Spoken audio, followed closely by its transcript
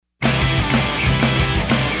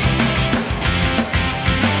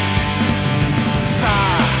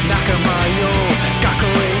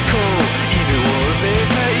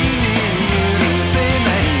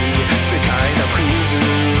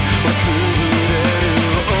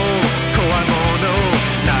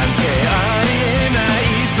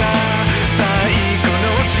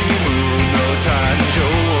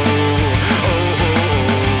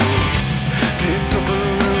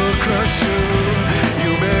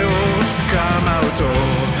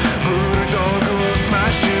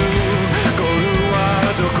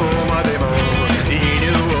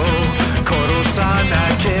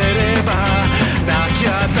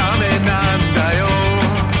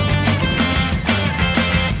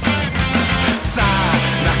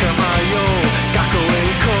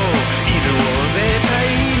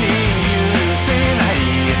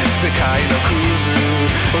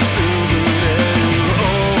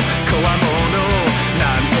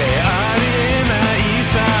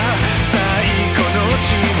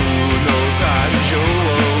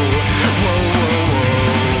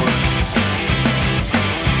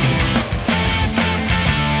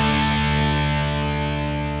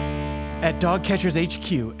At Dogcatchers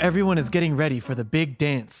HQ, everyone is getting ready for the big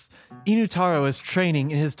dance. Inutaro is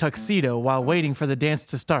training in his tuxedo while waiting for the dance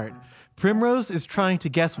to start. Primrose is trying to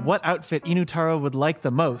guess what outfit Inutaro would like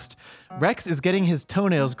the most. Rex is getting his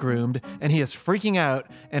toenails groomed, and he is freaking out,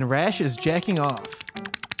 and Rash is jacking off.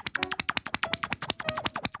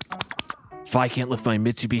 If I can't lift my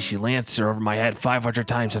Mitsubishi Lancer over my head 500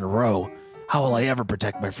 times in a row, how will I ever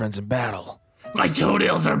protect my friends in battle? My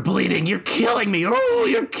toenails are bleeding. You're killing me. Oh,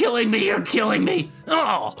 you're killing me. You're killing me.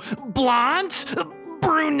 Oh, blonde?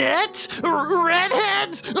 Brunette?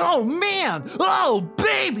 Redhead? Oh, man. Oh,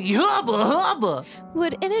 baby. Hubba, hubba.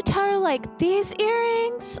 Would Inutaro like these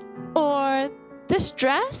earrings? Or this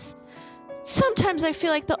dress? Sometimes I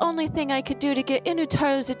feel like the only thing I could do to get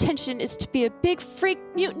Inutaro's attention is to be a big freak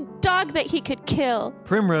mutant dog that he could kill.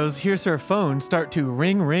 Primrose hears her phone start to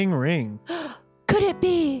ring, ring, ring. Could it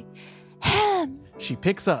be him? She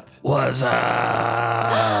picks up. What's up?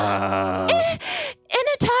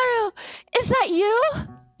 Inutaro, is that you?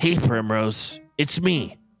 Hey, Primrose. It's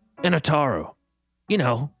me, Inutaro. You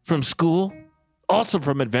know, from school. Also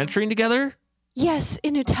from adventuring together. Yes,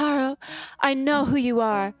 Inutaro. I know who you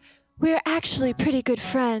are. We're actually pretty good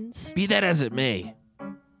friends. Be that as it may,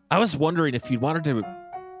 I was wondering if you'd wanted to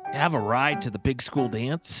have a ride to the big school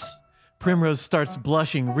dance. Primrose starts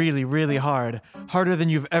blushing really, really hard. Harder than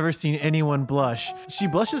you've ever seen anyone blush. She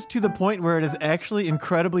blushes to the point where it is actually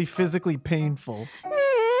incredibly physically painful.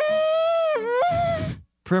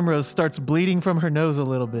 Primrose starts bleeding from her nose a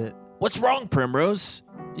little bit. What's wrong, Primrose?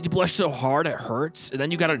 Did you blush so hard it hurts, and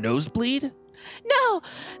then you got a nosebleed? No,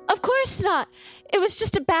 of course not. It was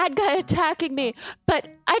just a bad guy attacking me, but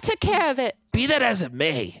I took care of it. Be that as it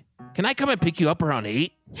may, can I come and pick you up around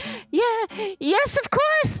 8? Yes, of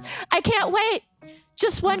course. I can't wait.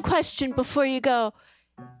 Just one question before you go.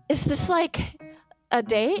 Is this like a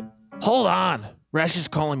date? Hold on. Rash is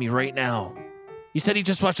calling me right now. He said he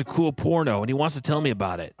just watched a cool porno and he wants to tell me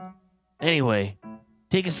about it. Anyway,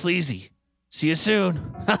 take it sleazy. See you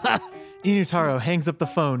soon. Inutaro hangs up the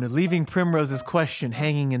phone, leaving Primrose's question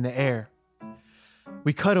hanging in the air.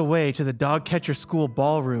 We cut away to the Dogcatcher School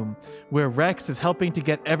ballroom, where Rex is helping to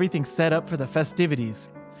get everything set up for the festivities.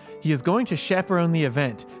 He is going to chaperone the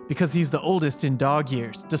event because he's the oldest in dog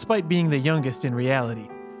years, despite being the youngest in reality.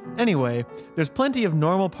 Anyway, there's plenty of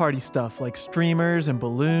normal party stuff like streamers and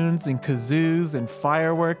balloons and kazoos and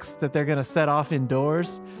fireworks that they're going to set off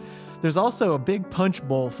indoors. There's also a big punch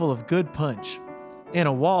bowl full of good punch. And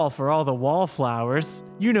a wall for all the wallflowers.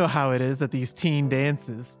 You know how it is at these teen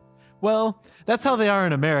dances. Well, that's how they are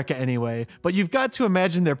in America anyway, but you've got to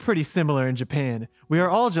imagine they're pretty similar in Japan. We are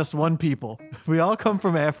all just one people. We all come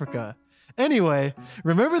from Africa. Anyway,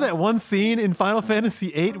 remember that one scene in Final Fantasy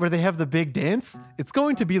VIII where they have the big dance? It's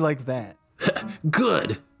going to be like that.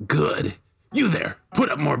 Good. You there, put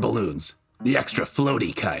up more balloons. The extra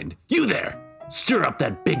floaty kind. You there, stir up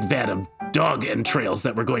that big vat of dog entrails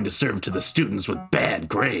that we're going to serve to the students with bad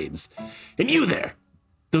grades. And you there,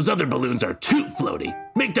 those other balloons are too floaty.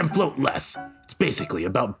 Make them float less. It's basically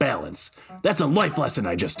about balance. That's a life lesson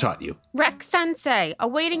I just taught you. Rex-sensei,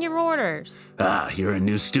 awaiting your orders. You're a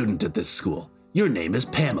new student at this school. Your name is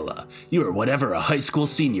Pamela. You are whatever a high school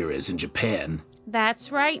senior is in Japan.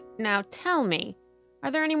 That's right. Now tell me,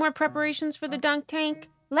 are there any more preparations for the dunk tank?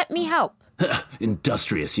 Let me help.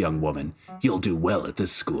 Industrious young woman. You'll do well at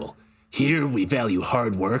this school. Here we value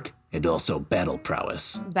hard work and also battle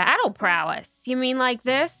prowess. Battle prowess? You mean like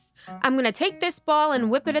this? I'm gonna take this ball and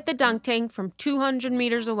whip it at the dunk tank from 200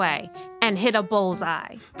 meters away and hit a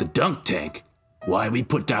bullseye. The dunk tank? Why, we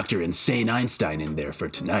put Dr. Insane Einstein in there for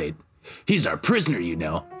tonight. He's our prisoner, you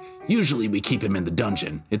know. Usually we keep him in the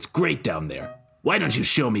dungeon. It's great down there. Why don't you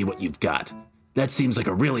show me what you've got? That seems like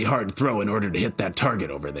a really hard throw in order to hit that target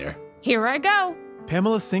over there. Here I go.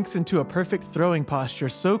 Pamela sinks into a perfect throwing posture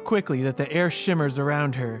so quickly that the air shimmers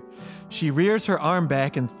around her. She rears her arm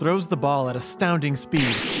back and throws the ball at astounding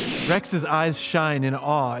speed. Rex's eyes shine in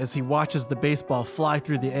awe as he watches the baseball fly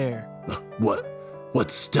through the air.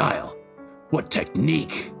 What style? What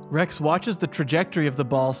technique? Rex watches the trajectory of the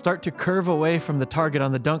ball start to curve away from the target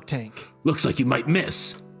on the dunk tank. Looks like you might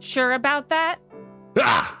miss. Sure about that?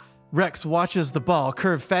 Ah! Rex watches the ball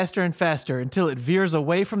curve faster and faster until it veers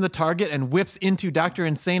away from the target and whips into Dr.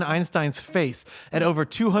 Insane Einstein's face at over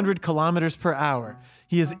 200 kilometers per hour.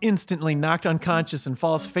 He is instantly knocked unconscious and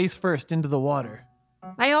falls face first into the water.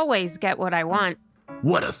 I always get what I want.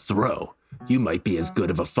 What a throw. You might be as good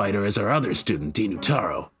of a fighter as our other student,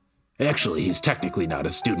 Inutaro. Actually, he's technically not a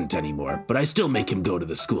student anymore, but I still make him go to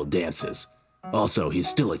the school dances. Also, he's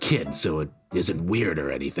still a kid, so it isn't weird or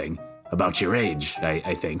anything. About your age,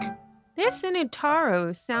 I think. This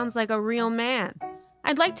Inutaro sounds like a real man.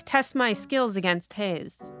 I'd like to test my skills against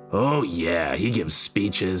his. Oh, yeah, he gives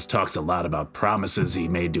speeches, talks a lot about promises he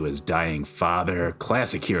made to his dying father,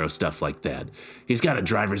 classic hero stuff like that. He's got a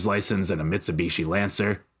driver's license and a Mitsubishi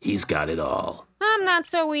Lancer. He's got it all. I'm not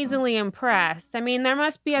so easily impressed. I mean, there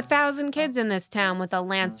must be 1,000 kids in this town with a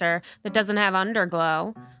Lancer that doesn't have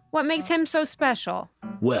underglow. What makes him so special?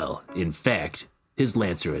 Well, in fact, his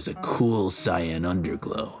Lancer has a cool cyan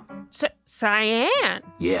underglow. Cyan?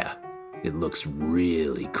 Yeah, it looks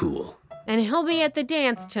really cool. And he'll be at the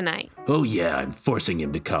dance tonight. Oh yeah, I'm forcing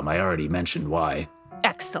him to come. I already mentioned why.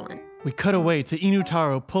 Excellent. We cut away to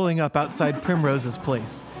Inutaro pulling up outside Primrose's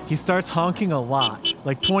place. He starts honking a lot,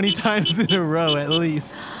 like 20 times in a row at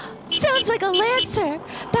least. Sounds like a Lancer.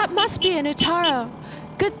 That must be Inutaro.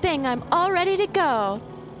 Good thing I'm all ready to go.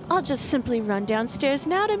 I'll just simply run downstairs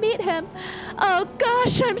now to meet him. Oh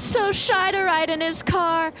gosh, I'm so shy to ride in his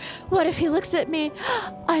car. What if he looks at me?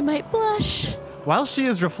 I might blush. While she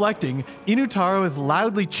is reflecting, Inutaro is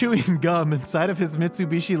loudly chewing gum inside of his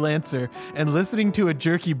Mitsubishi Lancer and listening to a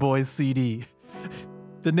Jerky Boys CD.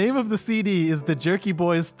 The name of the CD is The Jerky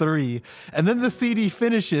Boys 3, and then the CD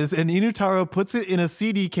finishes and Inutaro puts it in a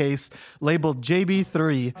CD case labeled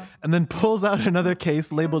JB3, and then pulls out another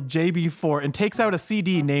case labeled JB4 and takes out a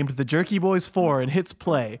CD named The Jerky Boys 4 and hits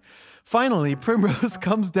play. Finally, Primrose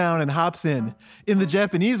comes down and hops in. In the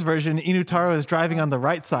Japanese version, Inutaro is driving on the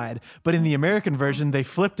right side, but in the American version, they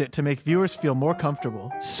flipped it to make viewers feel more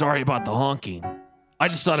comfortable. Sorry about the honking. I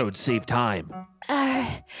just thought it would save time.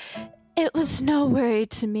 It was no worry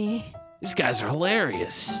to me. These guys are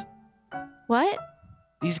hilarious. What?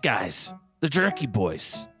 These guys, the Jerky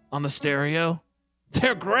Boys, on the stereo,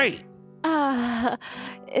 they're great.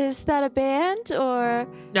 Is that a band or?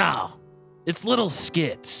 No, it's little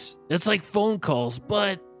skits. It's like phone calls,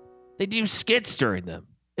 but they do skits during them.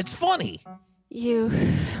 It's funny. You're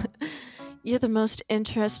the most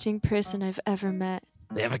interesting person I've ever met.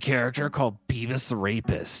 They have a character called Beavis the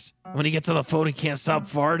Rapist. When he gets on the phone, he can't stop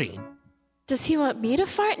farting. Does he want me to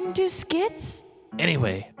fart and do skits?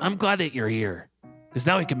 Anyway, I'm glad that you're here, because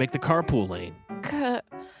now we can make the carpool lane.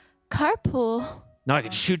 Carpool? Now I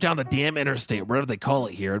can shoot down the damn interstate, whatever they call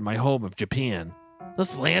it here in my home of Japan.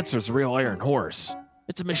 This Lancer's a real iron horse.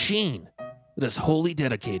 It's a machine that is wholly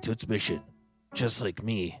dedicated to its mission, just like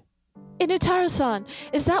me. Inutaro-san,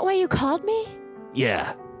 is that why you called me?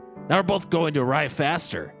 Yeah. Now we're both going to arrive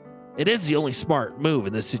faster. It is the only smart move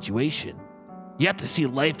in this situation. You have to see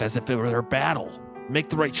life as if it were a battle. Make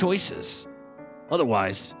the right choices.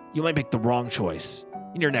 Otherwise, you might make the wrong choice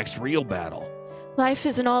in your next real battle. Life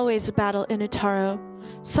isn't always a battle, Inutaro.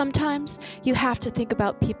 Sometimes you have to think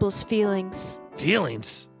about people's feelings.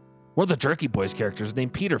 Feelings? One of the Jerky Boys characters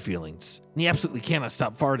named Peter Feelings, and he absolutely cannot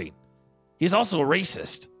stop farting. He's also a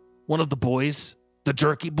racist. One of the boys, the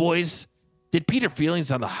Jerky Boys, did Peter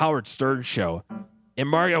Feelings on the Howard Stern show, and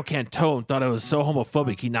Mario Cantone thought it was so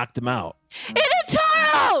homophobic he knocked him out.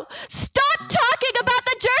 Inutaro! Stop talking about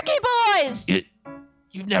the Jerky Boys!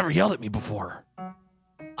 You've never yelled at me before.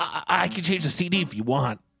 I can change the CD if you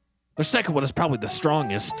want. The second one is probably the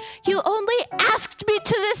strongest. You only asked me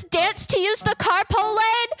to this dance to use the carpool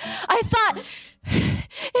lane? I thought...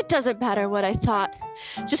 It doesn't matter what I thought.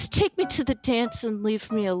 Just take me to the dance and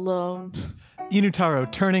leave me alone. Inutaro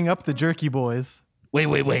turning up the Jerky Boys.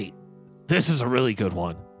 Wait. This is a really good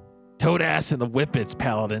one. Toadass and the Whippets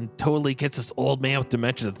Paladin totally gets this old man with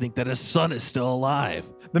dementia to think that his son is still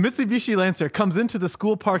alive. The Mitsubishi Lancer comes into the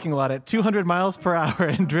school parking lot at 200 miles per hour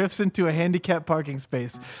and drifts into a handicapped parking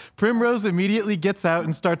space. Primrose immediately gets out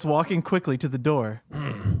and starts walking quickly to the door.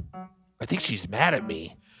 I think she's mad at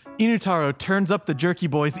me. Inutaro turns up the Jerky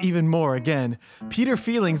Boys even more again. Peter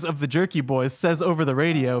Feelings of the Jerky Boys says over the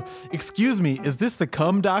radio, "Excuse me, is this the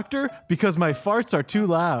cum doctor? Because my farts are too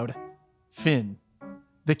loud." Finn.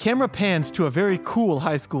 The camera pans to a very cool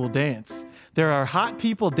high school dance. There are hot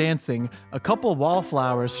people dancing, a couple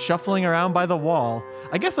wallflowers shuffling around by the wall.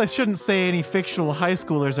 I guess I shouldn't say any fictional high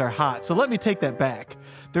schoolers are hot, so let me take that back.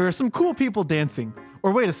 There are some cool people dancing.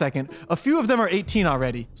 Or wait a second, a few of them are 18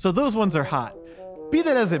 already, so those ones are hot. Be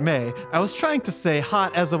that as it may, I was trying to say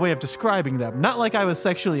hot as a way of describing them, not like I was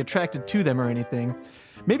sexually attracted to them or anything.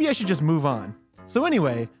 Maybe I should just move on. So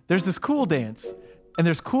anyway, there's this cool dance. And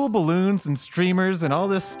there's cool balloons and streamers and all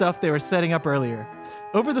this stuff they were setting up earlier.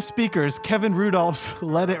 Over the speakers, Kevin Rudolph's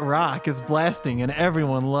Let It Rock is blasting and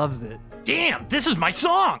everyone loves it. Damn, this is my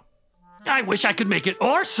song. I wish I could make it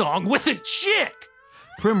our song with a chick.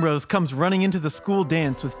 Primrose comes running into the school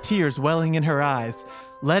dance with tears welling in her eyes.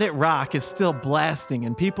 Let It Rock is still blasting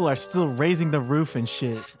and people are still raising the roof and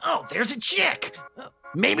shit. Oh, there's a chick.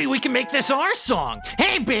 Maybe we can make this our song.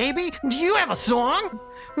 Hey, baby, do you have a song?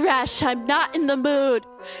 Rash, I'm not in the mood.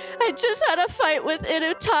 I just had a fight with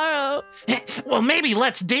Inutaro. Well, maybe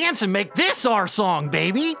let's dance and make this our song,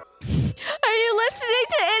 baby. Are you listening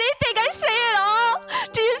to anything I say at all?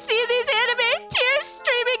 Do you see these anime tears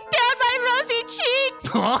streaming down my rosy cheeks?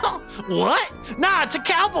 Huh? What? Nah, it's a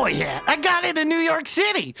cowboy hat. I got it in New York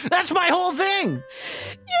City. That's my whole thing.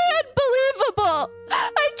 You're unbelievable.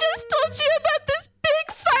 I just told you about this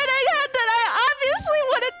big fight I had that I obviously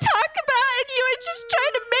want to talk about, and you were just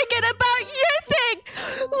trying to make it about your thing.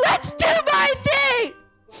 Let's do my thing.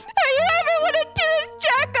 All you ever want to do is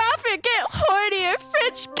jack off and get horny or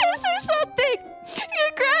French kiss or something.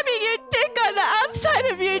 You're grabbing your dick on the outside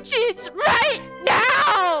of your jeans right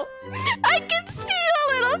now. I can see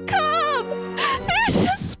a little cum. There's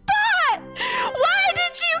a spot. Why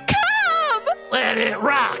did you come? Let it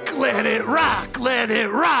rock, let it rock, let it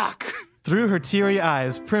rock. Through her teary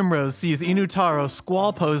eyes, Primrose sees Inutaro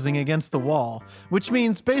squall posing against the wall, which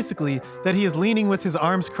means basically that he is leaning with his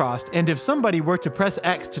arms crossed, and if somebody were to press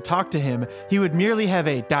X to talk to him, he would merely have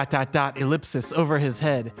a ... ellipsis over his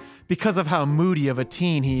head, because of how moody of a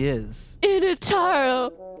teen he is.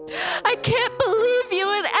 Inutaro, I can't believe you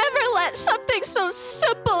would ever let something so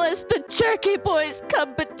simple as the Jerky Boys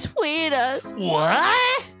come between us.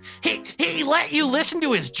 What? He let you listen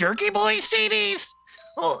to his Jerky Boys CDs?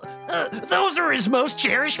 Well, those are his most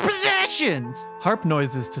cherished possessions. Harp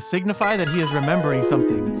noises to signify that he is remembering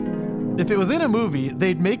something. If it was in a movie,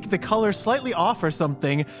 they'd make the color slightly off or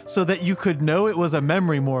something so that you could know it was a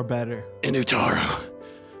memory more better. Inutaro,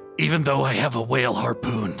 even though I have a whale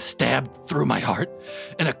harpoon stabbed through my heart,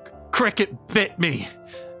 and a cricket bit me,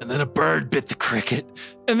 and then a bird bit the cricket,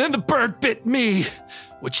 and then the bird bit me,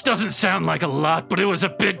 which doesn't sound like a lot, but it was a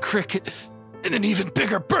big cricket, and an even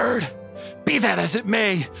bigger bird. Be that as it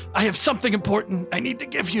may, I have something important I need to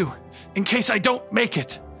give you, in case I don't make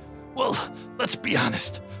it. Well, let's be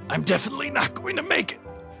honest, I'm definitely not going to make it.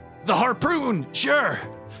 The harpoon, sure,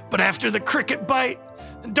 but after the cricket bite,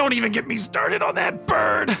 don't even get me started on that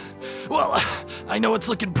bird. Well, I know it's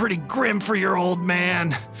looking pretty grim for your old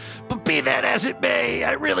man, but be that as it may,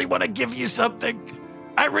 I really want to give you something.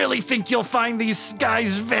 I really think you'll find these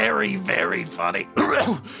guys very, very funny.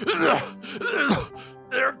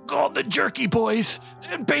 They're called the Jerky Boys,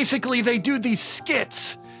 and basically they do these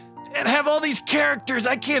skits and have all these characters.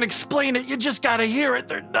 I can't explain it. You just gotta hear it.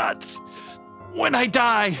 They're nuts. When I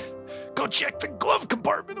die, go check the glove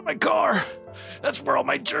compartment of my car. That's where all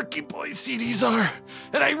my Jerky Boys CDs are,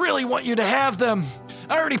 and I really want you to have them.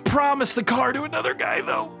 I already promised the car to another guy,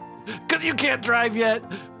 though, because you can't drive yet.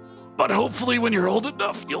 But hopefully when you're old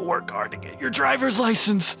enough, you'll work hard to get your driver's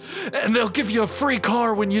license, and they'll give you a free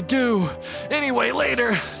car when you do. Anyway,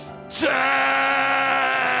 later. Sad!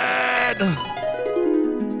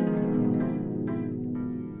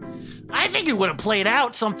 I think it would have played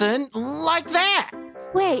out something like that.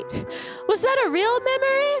 Wait, was that a real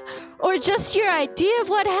memory? Or just your idea of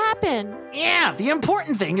what happened? Yeah, the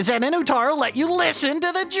important thing is that Inutaro let you listen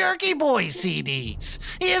to the Jerky Boys CDs.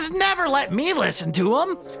 He has never let me listen to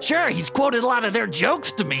them. Sure, he's quoted a lot of their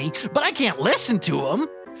jokes to me, but I can't listen to them.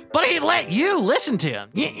 But he let you listen to him.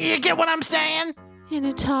 You get what I'm saying?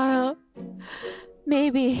 Inutaro,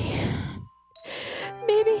 maybe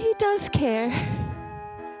he does care.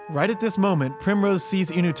 Right at this moment, Primrose sees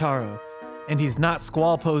Inutaro, and he's not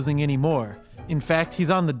squall posing anymore. In fact,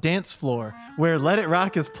 he's on the dance floor, where Let It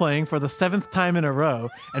Rock is playing for the 7th time in a row,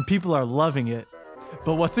 and people are loving it.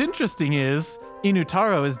 But what's interesting is,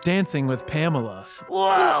 Inutaro is dancing with Pamela.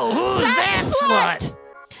 Whoa, who's that slut?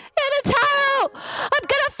 Inutaro! I'm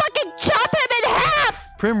gonna fucking chop him in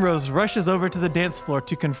half! Primrose rushes over to the dance floor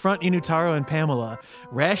to confront Inutaro and Pamela.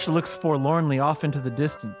 Rash looks forlornly off into the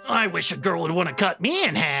distance. I wish a girl would want to cut me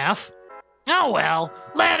in half. Oh well,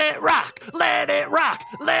 let it rock, let it rock,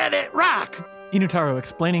 let it rock. Inutaro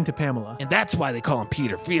explaining to Pamela. And that's why they call him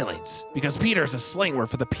Peter Feelings, because Peter is a slang word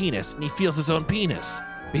for the penis, and he feels his own penis.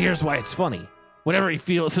 But here's why it's funny. Whenever he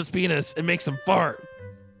feels his penis, it makes him fart.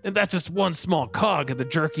 And that's just one small cog in the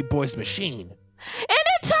Jerky Boys machine.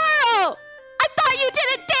 Inutaro! I thought you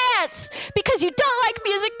didn't dance! Because you don't like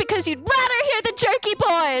music because you'd rather hear the Jerky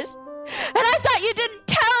Boys! And I thought you didn't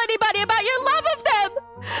tell anybody about your love of them!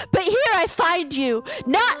 But here I find you,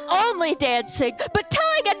 not only dancing, but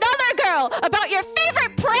telling another girl about your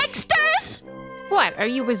favorite pranksters? What, are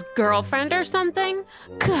you his girlfriend or something?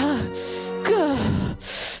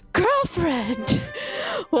 Girlfriend?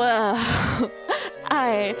 Well,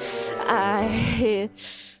 I...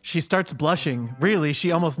 She starts blushing. Really,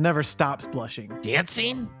 she almost never stops blushing.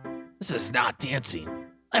 Dancing? This is not dancing.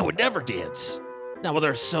 I would never dance. Now, well,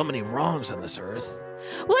 there are so many wrongs on this earth.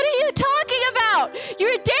 What are you talking about? about?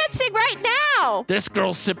 You're dancing right now! This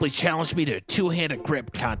girl simply challenged me to a two-handed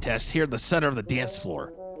grip contest here in the center of the dance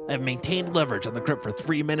floor. I have maintained leverage on the grip for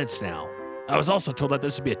 3 minutes now. I was also told that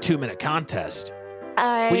this would be a 2-minute contest.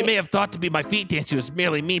 What you may have thought to be my feet dancing was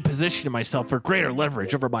merely me positioning myself for greater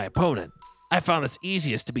leverage over my opponent. I found this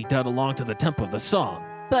easiest to be done along to the tempo of the song.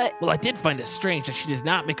 But Well, I did find it strange that she did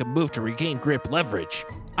not make a move to regain grip leverage.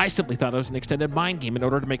 I simply thought it was an extended mind game in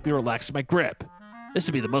order to make me relax my grip. This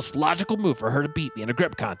would be the most logical move for her to beat me in a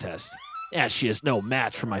grip contest. As she is no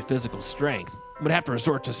match for my physical strength, I would have to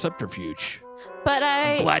resort to subterfuge.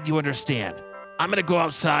 I'm glad you understand. I'm gonna go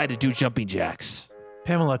outside and do jumping jacks.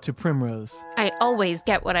 Pamela to Primrose. I always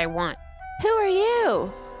get what I want. who are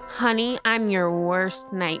you? Honey, I'm your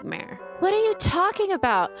worst nightmare. What are you talking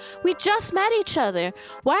about? We just met each other.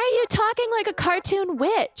 Why are you talking like a cartoon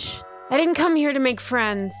witch? I didn't come here to make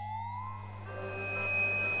friends.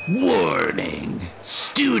 Warning!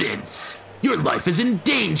 Students! Your life is in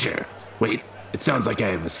danger! Wait, it sounds like I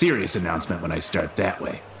have a serious announcement when I start that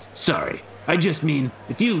way. Sorry, I just mean,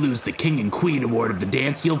 if you lose the King and Queen Award of the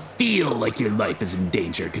dance, you'll feel like your life is in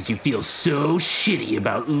danger because you feel so shitty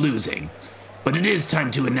about losing. But it is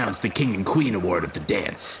time to announce the King and Queen Award of the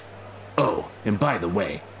dance. Oh, and by the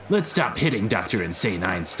way, let's stop hitting Dr. Insane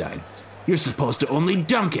Einstein. You're supposed to only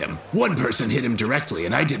dunk him. One person hit him directly,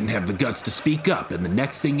 and I didn't have the guts to speak up, and the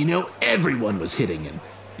next thing you know, everyone was hitting him.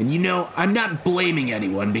 And you know, I'm not blaming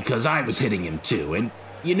anyone because I was hitting him too, and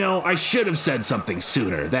you know, I should have said something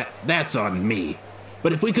sooner. That's on me.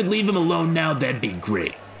 But if we could leave him alone now, that'd be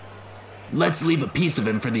great. Let's leave a piece of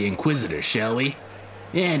him for the Inquisitor, shall we?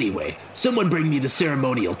 Anyway, someone bring me the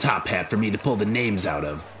ceremonial top hat for me to pull the names out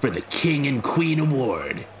of for the King and Queen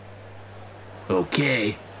Award.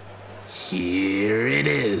 Okay, here it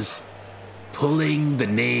is. Pulling the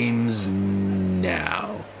names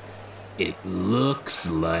now. It looks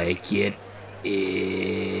like it is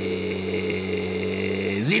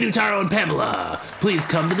Inutaro and Pamela. Please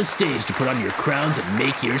come to the stage to put on your crowns and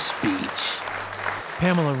make your speech.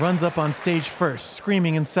 Pamela runs up on stage first,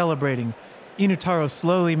 screaming and celebrating. Inutaro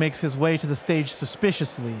slowly makes his way to the stage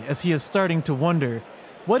suspiciously, as he is starting to wonder,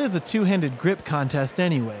 what is a two-handed grip contest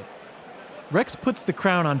anyway? Rex puts the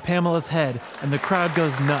crown on Pamela's head, and the crowd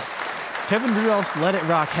goes nuts. Kevin Rudolph's Let It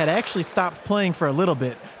Rock had actually stopped playing for a little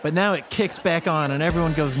bit, but now it kicks back on and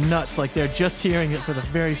everyone goes nuts like they're just hearing it for the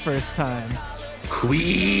very first time.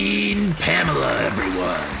 Queen Pamela,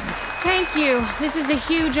 everyone. Thank you. This is a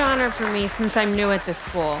huge honor for me since I'm new at this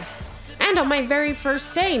school. And on my very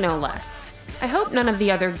first day, no less. I hope none of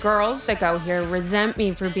the other girls that go here resent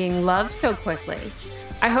me for being loved so quickly.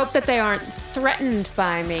 I hope that they aren't threatened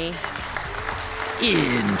by me.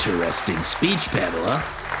 Interesting speech, Pamela.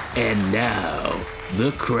 And now,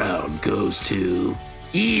 the crown goes to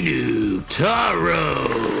Inutaro.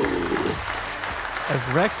 As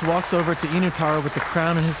Rex walks over to Inutaro with the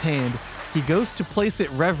crown in his hand, he goes to place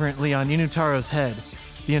it reverently on Inutaro's head.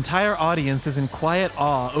 The entire audience is in quiet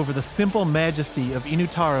awe over the simple majesty of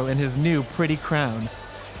Inutaro and his new pretty crown.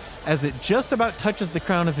 As it just about touches the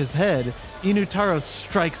crown of his head, Inutaro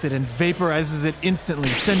strikes it and vaporizes it instantly,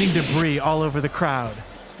 sending debris all over the crowd.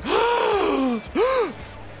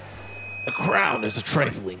 A crown is a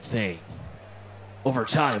trifling thing. Over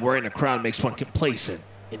time, wearing a crown makes one complacent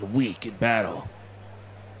and weak in battle.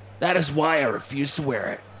 That is why I refuse to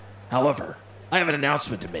wear it. However, I have an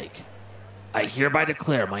announcement to make. I hereby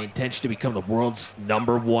declare my intention to become the world's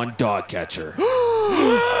 #1 dog catcher.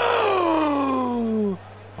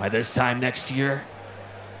 By this time next year,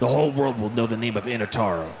 the whole world will know the name of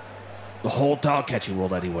Inutaro. The whole dog catching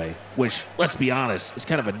world anyway, which, let's be honest, is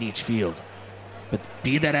kind of a niche field. But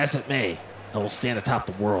be that as it may, I will stand atop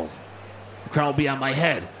the world. The crown will be on my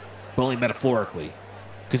head, but only metaphorically,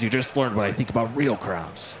 because you just learned what I think about real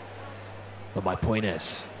crowns. But my point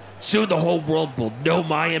is, soon the whole world will know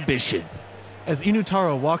my ambition. As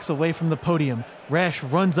Inutaro walks away from the podium, Rash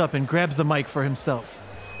runs up and grabs the mic for himself.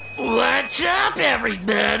 What's up,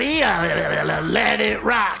 everybody? Let it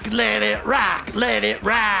rock, let it rock, let it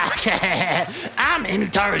rock. I'm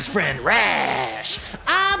Inutaro's friend, Rash.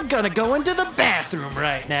 I'm gonna go into the bathroom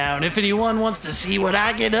right now, and if anyone wants to see what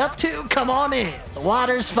I get up to, come on in. The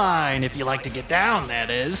water's fine, if you like to get down, that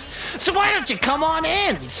is. So why don't you come on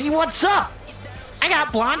in and see what's up? I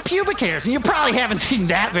got blonde pubic hairs, and you probably haven't seen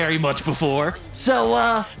that very much before.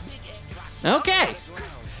 So, okay.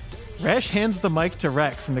 Rash hands the mic to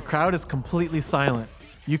Rex, and the crowd is completely silent.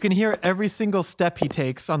 You can hear every single step he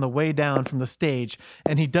takes on the way down from the stage,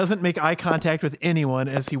 and he doesn't make eye contact with anyone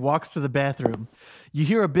as he walks to the bathroom. You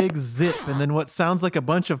hear a big zip and then what sounds like a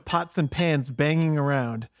bunch of pots and pans banging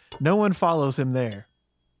around. No one follows him there.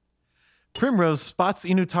 Primrose spots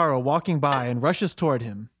Inutaro walking by and rushes toward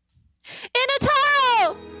him.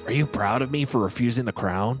 Inutaro! Are you proud of me for refusing the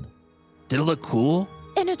crown? Did it look cool?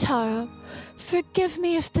 Inutaro, forgive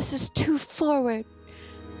me if this is too forward,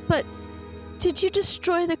 but did you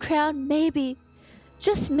destroy the crown maybe,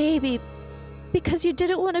 just maybe, because you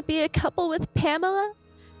didn't want to be a couple with Pamela?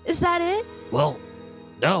 Is that it? Well,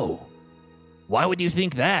 no. Why would you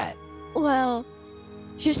think that? Well,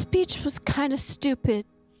 your speech was kind of stupid,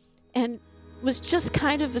 and was just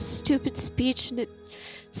kind of a stupid speech, and it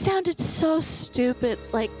sounded so stupid,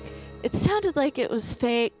 like, it sounded like it was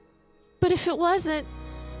fake. But if it wasn't,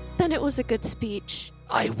 then it was a good speech.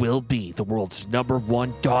 I will be the world's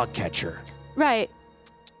 #1 dog catcher. Right.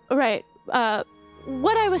 What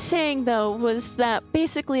I was saying, though, was that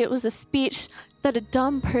basically it was a speech that a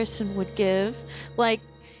dumb person would give. Like,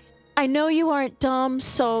 I know you aren't dumb,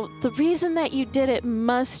 so the reason that you did it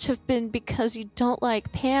must have been because you don't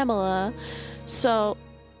like Pamela. So,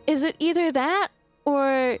 is it either that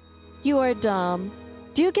or you are dumb?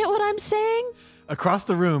 Do you get what I'm saying? Across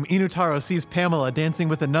the room, Inutaro sees Pamela dancing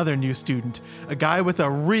with another new student, a guy with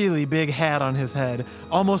a really big hat on his head,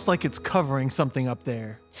 almost like it's covering something up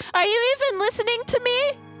there. Are you even listening to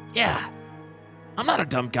me? Yeah. I'm not a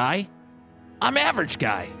dumb guy. I'm average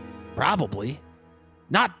guy. Probably.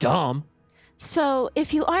 Not dumb. So,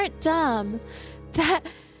 if you aren't dumb, that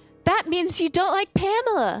means you don't like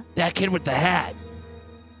Pamela. That kid with the hat.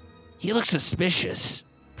 He looks suspicious.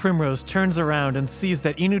 Primrose turns around and sees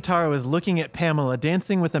that Inutaro is looking at Pamela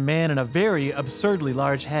dancing with a man in a very absurdly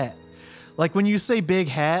large hat. Like when you say big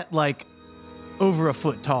hat, like over a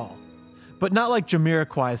foot tall. But not like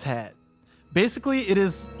Jamiroquai's hat. Basically, it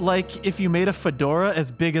is like if you made a fedora as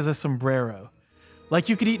big as a sombrero. Like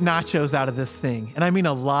you could eat nachos out of this thing, and I mean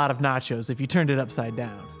a lot of nachos if you turned it upside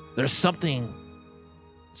down. There's something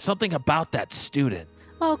about that student.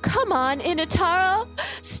 Oh, come on, Inutaro.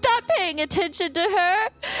 Stop paying attention to her.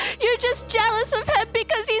 You're just jealous of him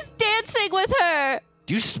because he's dancing with her.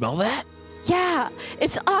 Do you smell that? Yeah,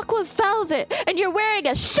 it's aqua velvet, and you're wearing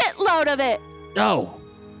a shitload of it. No.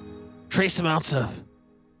 Trace amounts of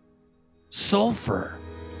sulfur.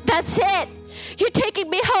 That's it. You're taking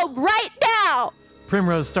me home right now.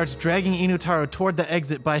 Primrose starts dragging Inutaro toward the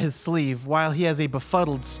exit by his sleeve while he has a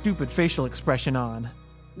befuddled, stupid facial expression on.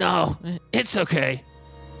 No, it's okay.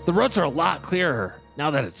 The roads are a lot clearer now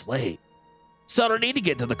that it's late. So I don't need to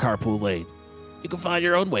get to the carpool late. You can find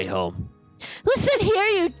your own way home. Listen here,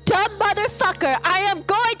 you dumb motherfucker. I am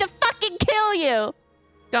going to fucking kill you.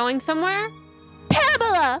 Going somewhere?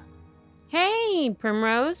 Pamela! Hey,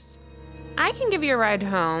 Primrose. I can give you a ride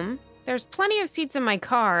home. There's plenty of seats in my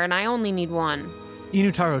car, and I only need one.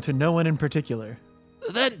 Inutaro to no one in particular.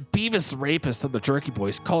 Then Beavis the rapist of the Jerky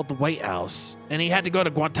Boys called the White House, and he had to go to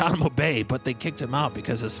Guantanamo Bay, but they kicked him out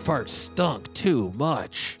because his farts stunk too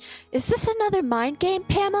much. Is this another mind game,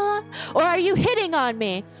 Pamela? Or are you hitting on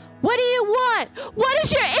me? What do you want? What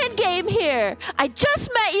is your end game here? I just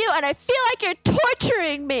met you and I feel like you're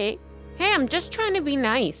torturing me. Hey, I'm just trying to be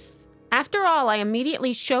nice. After all, I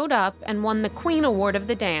immediately showed up and won the Queen Award of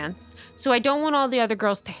the dance, so I don't want all the other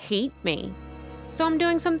girls to hate me. So I'm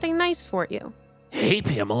doing something nice for you. Hey,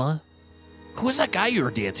 Pamela. Who was that guy you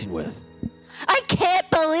were dancing with? I can't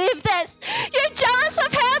believe this. You're jealous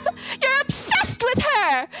of him? You're obsessed with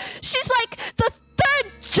her. She's like the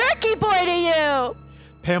third jerky boy to you.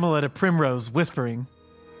 Pamela to Primrose, whispering.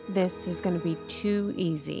 This is gonna be too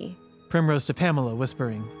easy. Primrose to Pamela,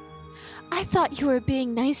 whispering. I thought you were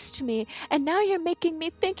being nice to me, and now you're making me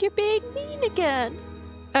think you're being mean again.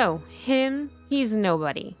 Oh, him? He's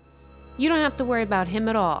nobody. You don't have to worry about him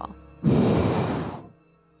at all.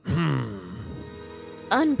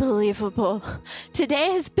 Unbelievable.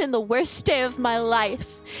 Today has been the worst day of my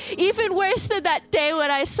life. Even worse than that day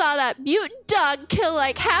when I saw that mutant dog kill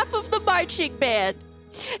like half of the marching band.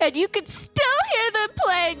 And you could still hear them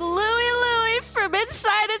playing Louie Louie from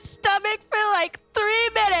inside its stomach for like 3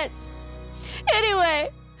 minutes. Anyway,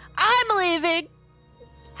 I'm leaving.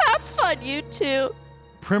 Have fun, you two.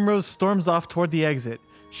 Primrose storms off toward the exit.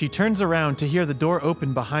 She turns around to hear the door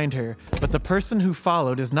open behind her, but the person who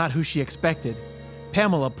followed is not who she expected.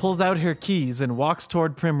 Pamela pulls out her keys and walks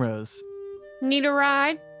toward Primrose. Need a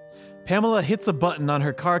ride? Pamela hits a button on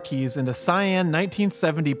her car keys and a cyan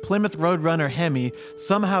 1970 Plymouth Roadrunner Hemi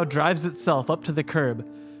somehow drives itself up to the curb.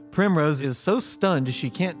 Primrose is so stunned she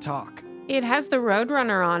can't talk. It has the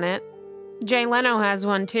Roadrunner on it. Jay Leno has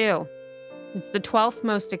one too. It's the 12th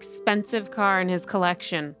most expensive car in his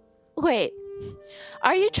collection. Wait,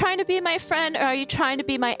 are you trying to be my friend or are you trying to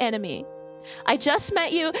be my enemy? I just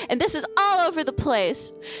met you, and this is all over the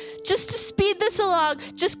place. Just to speed this along,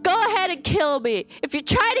 just go ahead and kill me. If you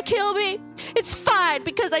try to kill me, it's fine,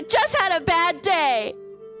 because I just had a bad day.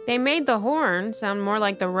 They made the horn sound more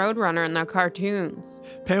like the Roadrunner in the cartoons.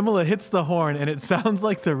 Pamela hits the horn, and it sounds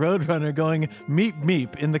like the Roadrunner going meep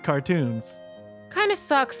meep in the cartoons. Kinda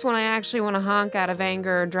sucks when I actually want to honk out of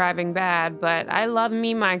anger or driving bad, but I love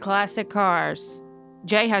me my classic cars.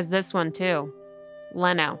 Jay has this one too.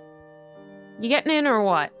 Leno. You getting in or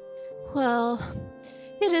what? Well,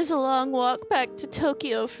 it is a long walk back to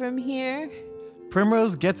Tokyo from here.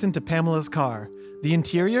 Primrose gets into Pamela's car. The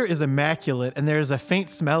interior is immaculate, and there is a faint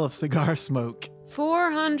smell of cigar smoke.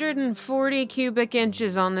 440 cubic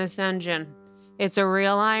inches on this engine. It's a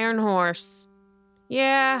real iron horse.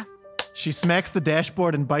 Yeah, She smacks the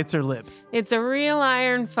dashboard and bites her lip. it's a real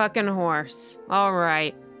iron fucking horse. All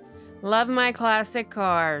right. Love my classic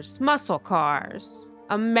cars. Muscle cars.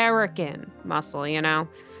 American muscle, you know.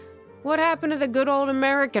 What happened to the good old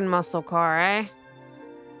American muscle car, eh?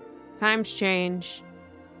 Times change.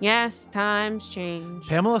 Yes, times change.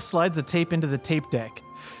 Pamela slides a tape into the tape deck.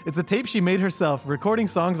 It's a tape she made herself, recording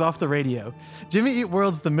songs off the radio. Jimmy Eat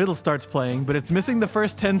World's The Middle starts playing, but it's missing the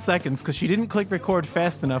first 10 seconds because she didn't click record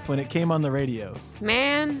fast enough when it came on the radio.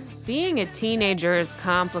 Man, being a teenager is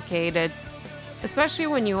complicated. Especially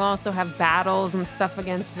when you also have battles and stuff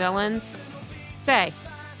against villains. Say,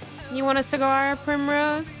 you want a cigar,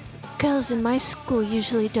 Primrose? Girls in my school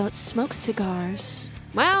usually don't smoke cigars.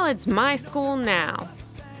 Well, it's my school now.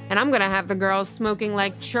 And I'm gonna have the girls smoking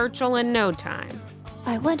like Churchill in no time.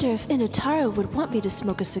 I wonder if Inutaro would want me to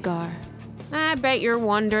smoke a cigar. I bet you're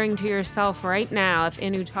wondering to yourself right now if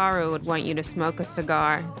Inutaro would want you to smoke a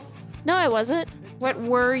cigar. No, I wasn't. What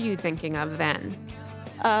were you thinking of then?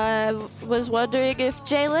 I was wondering if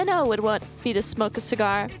Jay Leno would want me to smoke a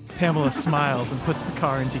cigar. Pamela smiles and puts the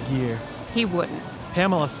car into gear. He wouldn't.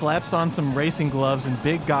 Pamela slaps on some racing gloves and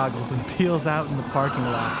big goggles and peels out in the parking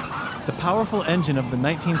lot. The powerful engine of the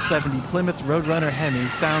 1970 Plymouth Roadrunner Hemi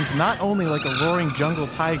sounds not only like a roaring jungle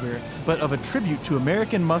tiger, but of a tribute to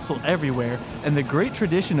American muscle everywhere and the great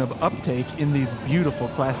tradition of uptake in these beautiful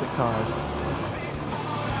classic cars.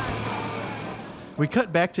 We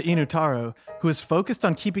cut back to Inutaro, who is focused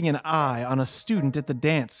on keeping an eye on a student at the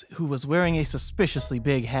dance who was wearing a suspiciously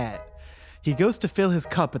big hat. He goes to fill his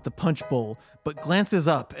cup at the punch bowl, but glances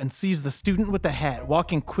up and sees the student with the hat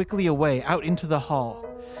walking quickly away out into the hall.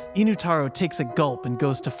 Inutaro takes a gulp and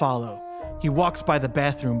goes to follow. He walks by the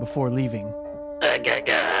bathroom before leaving.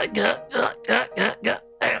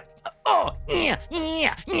 Oh,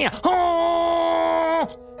 yeah. Oh!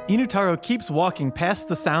 Inutaro keeps walking past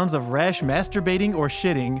the sounds of rash masturbating or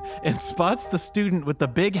shitting and spots the student with the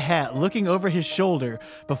big hat looking over his shoulder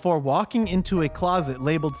before walking into a closet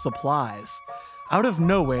labeled supplies. Out of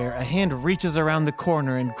nowhere, a hand reaches around the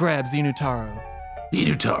corner and grabs Inutaro.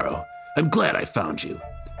 Inutaro, I'm glad I found you.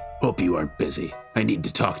 Hope you aren't busy. I need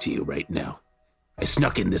to talk to you right now. I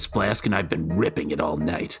snuck in this flask and I've been ripping it all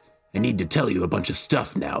night. I need to tell you a bunch of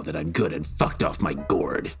stuff now that I'm good and fucked off my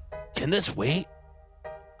gourd. Can this wait?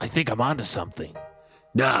 I think I'm onto something.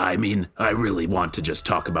 Nah, I mean, I really want to just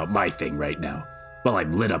talk about my thing right now, while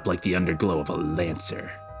I'm lit up like the underglow of a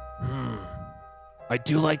lancer. I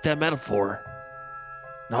do like that metaphor.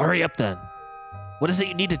 Now hurry up then. What is it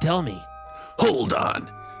you need to tell me? Hold on.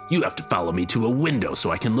 You have to follow me to a window so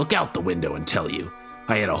I can look out the window and tell you.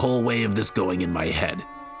 I had a whole way of this going in my head.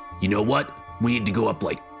 You know what? We need to go up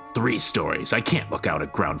like 3 stories. I can't look out a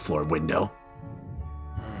ground floor window.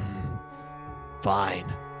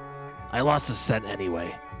 Fine. I lost a cent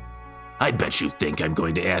anyway. I bet you think I'm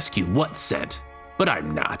going to ask you what scent, but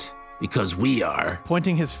I'm not, because we are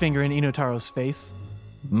Pointing his finger in Inutaro's face.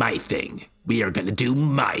 my thing. We are gonna do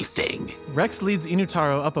my thing. Rex leads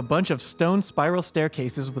Inutaro up a bunch of stone spiral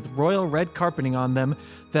staircases with royal red carpeting on them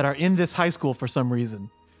that are in this high school for some reason.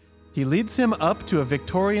 He leads him up to a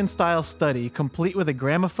Victorian-style study, complete with a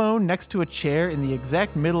gramophone next to a chair in the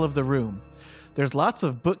exact middle of the room. There's lots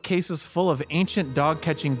of bookcases full of ancient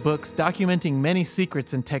dog-catching books documenting many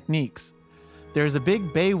secrets and techniques. There's a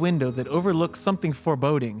big bay window that overlooks something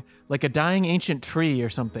foreboding, like a dying ancient tree or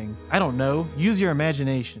something. I don't know. Use your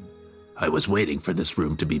imagination. I was waiting for this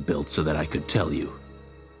room to be built so that I could tell you.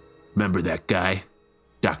 Remember that guy?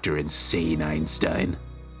 Dr. Insane Einstein?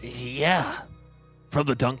 Yeah. From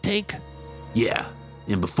the dunk tank? Yeah,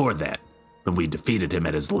 and before that, when we defeated him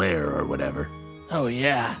at his lair or whatever. Oh,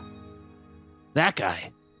 yeah. That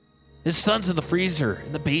guy. His son's in the freezer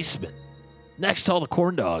in the basement, next to all the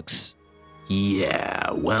corn dogs.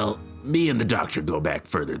 Yeah, well, me and the doctor go back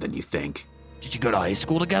further than you think. Did you go to high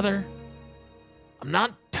school together? I'm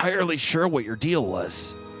not entirely sure what your deal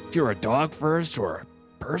was. if you're a dog first or a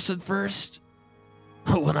person first.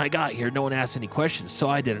 When I got here, no one asked any questions, so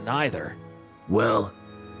I didn't either. Well,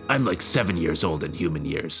 I'm like 7 years old in human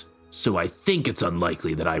years, so I think it's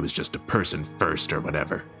unlikely that I was just a person first or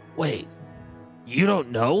whatever. Wait, you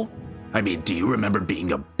don't know? I mean, do you remember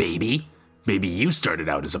being a baby? Maybe you started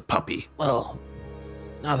out as a puppy. Well,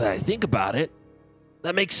 now that I think about it,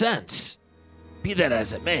 that makes sense. Be that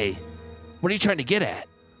as it may, what are you trying to get at?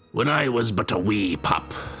 When I was but a wee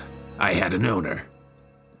pup, I had an owner.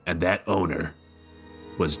 And that owner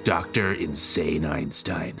was Dr. Insane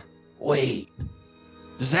Einstein. Wait,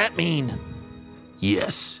 does that mean...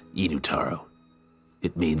 Yes, Inutaro.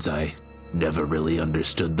 It means I never really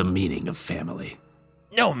understood the meaning of family.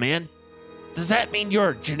 No, man. Does that mean you're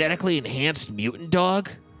a genetically enhanced mutant dog?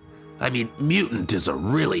 I mean, mutant is a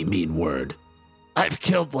really mean word. I've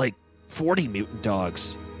killed like 40 mutant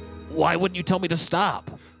dogs. Why wouldn't you tell me to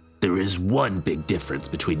stop? There is one big difference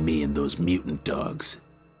between me and those mutant dogs.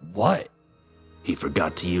 What? He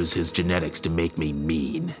forgot to use his genetics to make me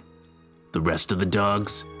mean. The rest of the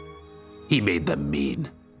dogs, he made them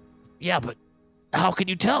mean. Yeah, but how can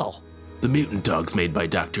you tell? The mutant dogs made by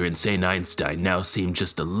Dr. Insane Einstein now seem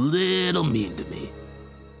just a little mean to me.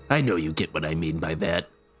 I know you get what I mean by that.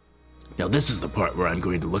 Now this is the part where I'm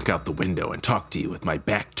going to look out the window and talk to you with my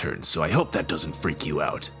back turned, so I hope that doesn't freak you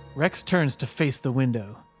out. Rex turns to face the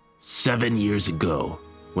window. 7 years ago,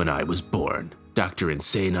 when I was born, Dr.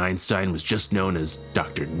 Insane Einstein was just known as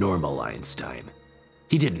Dr. Normal Einstein.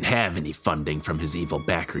 He didn't have any funding from his evil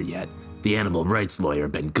backer yet, the animal rights lawyer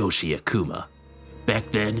Bengoshi Akuma.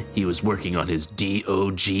 Back then, he was working on his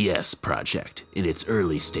DOGS project in its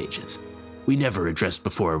early stages. We never addressed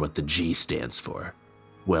before what the G stands for.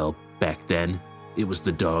 Well, back then, it was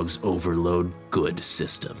the Dog's Overload Good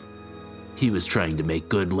system. He was trying to make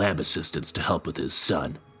good lab assistants to help with his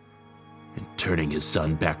son, and turning his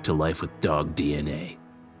son back to life with dog DNA.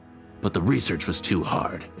 But the research was too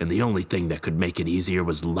hard, and the only thing that could make it easier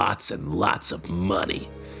was lots and lots of money.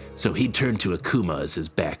 So he turned to Akuma as his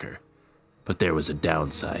backer. But there was a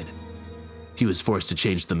downside. He was forced to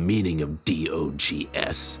change the meaning of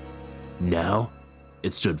DOGS. Now,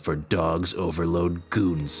 it stood for Dogs Overload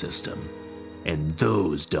Goon System. And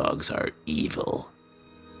those dogs are evil.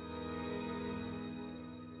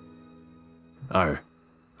 Are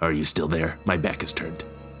you still there? My back is turned.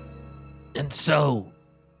 And so,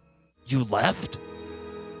 you left?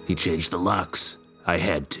 He changed the locks. I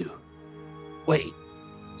had to. Wait,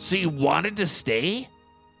 so you wanted to stay?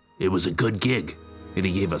 It was a good gig, and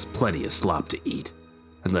he gave us plenty of slop to eat,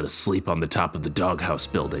 and let us sleep on the top of the doghouse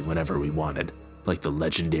building whenever we wanted, like the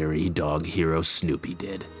legendary dog hero Snoopy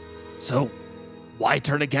did. So, why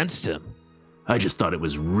turn against him? I just thought it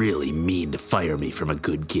was really mean to fire me from a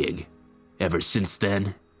good gig. Ever since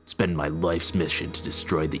then, it's been my life's mission to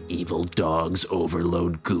destroy the evil Dogs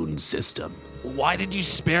Overload Goon system. Why did you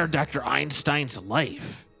spare Dr. Einstein's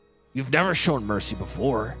life? You've never shown mercy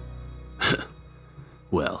before.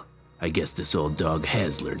 Well, I guess this old dog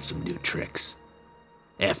has learned some new tricks.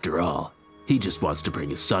 After all, he just wants to bring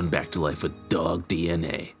his son back to life with dog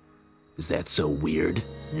DNA. Is that so weird?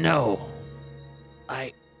 No.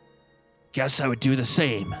 I guess I would do the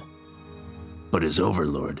same. But his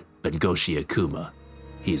overlord, Bengoshi Akuma,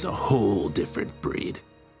 he's a whole different breed.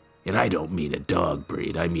 And I don't mean a dog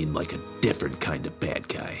breed, I mean like a different kind of bad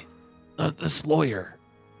guy. This lawyer,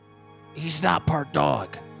 he's not part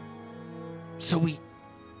dog. So we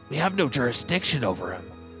have no jurisdiction over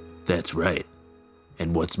him. That's right.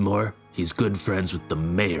 And what's more, he's good friends with the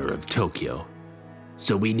mayor of Tokyo.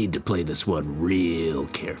 So we need to play this one real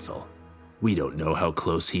careful. We don't know how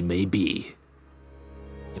close he may be.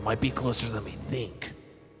 He might be closer than we think.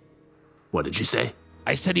 What did you say?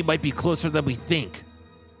 I said he might be closer than we think.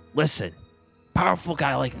 Listen, powerful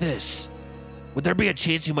guy like this, would there be a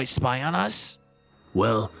chance you might spy on us?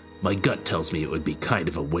 Well, my gut tells me it would be kind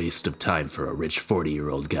of a waste of time for a rich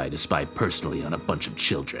 40-year-old guy to spy personally on a bunch of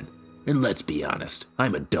children. And let's be honest,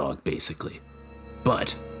 I'm a dog basically.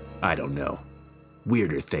 But, I don't know.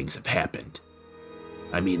 Weirder things have happened.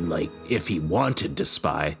 I mean, like, if he wanted to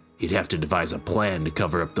spy, he'd have to devise a plan to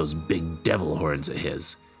cover up those big devil horns of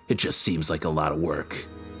his. It just seems like a lot of work.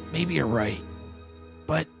 Maybe you're right,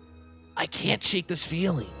 but I can't shake this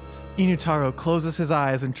feeling. Inutaro closes his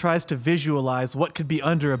eyes and tries to visualize what could be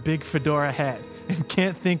under a big fedora hat and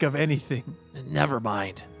can't think of anything. Never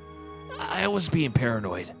mind. I was being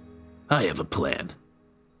paranoid. I have a plan.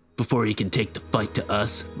 Before he can take the fight to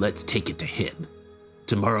us, let's take it to him.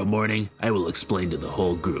 Tomorrow morning, I will explain to the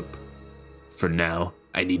whole group. For now,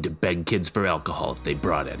 I need to beg kids for alcohol if they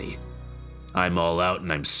brought any. I'm all out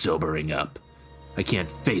and I'm sobering up. I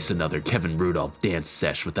can't face another Kevin Rudolph dance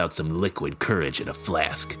sesh without some liquid courage in a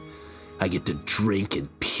flask. I get to drink and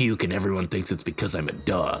puke and everyone thinks it's because I'm a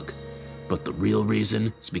dog. But the real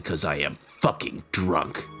reason is because I am fucking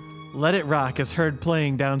drunk. Let It Rock is heard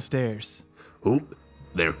playing downstairs. Oop,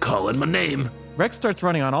 they're calling my name. Rex starts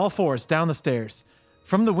running on all fours down the stairs.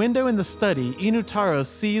 From the window in the study, Inutaro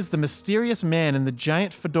sees the mysterious man in the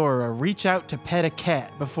giant fedora reach out to pet a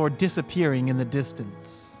cat before disappearing in the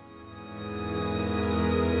distance.